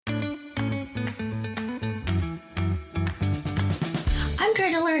I'm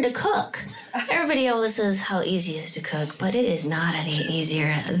trying to learn to cook. Everybody always says how easy it is to cook, but it is not any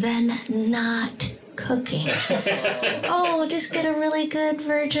easier than not cooking. Oh, just get a really good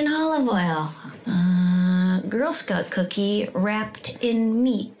virgin olive oil. Girl Scout cookie wrapped in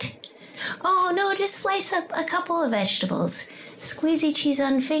meat. Oh, no, just slice up a couple of vegetables. Squeezy cheese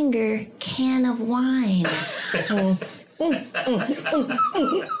on finger, can of wine.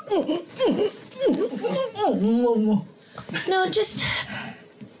 No, just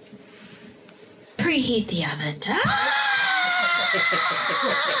preheat the oven.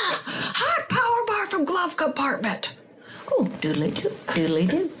 Hot power bar from glove compartment. Oh, doodly-doo,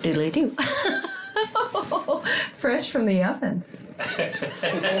 doodly-doo, doodly-doo. Fresh from the oven.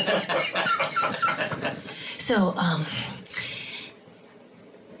 So,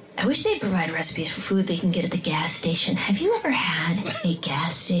 I wish they'd provide recipes for food they can get at the gas station. Have you ever had a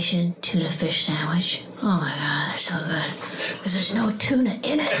gas station tuna fish sandwich? Oh my God, they're so good. Because there's no tuna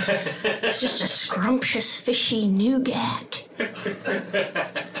in it. It's just a scrumptious, fishy nougat.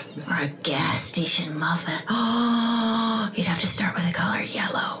 Or a gas station muffin. Oh, you'd have to start with the color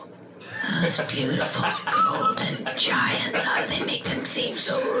yellow. Those beautiful golden giants. How do they make them seem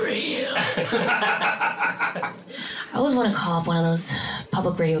so real? I always want to call up one of those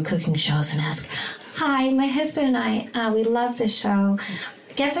public radio cooking shows and ask, Hi, my husband and I, we love this show.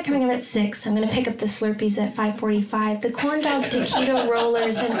 Guests are coming up at 6. I'm going to pick up the Slurpees at 5:45. The corn dog taquito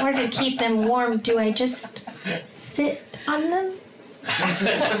rollers, in order to keep them warm, do I just sit on them?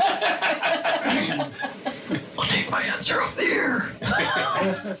 I'll take my answer off the air.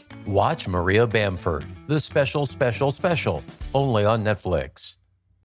 Watch Maria Bamford, the special, only on Netflix.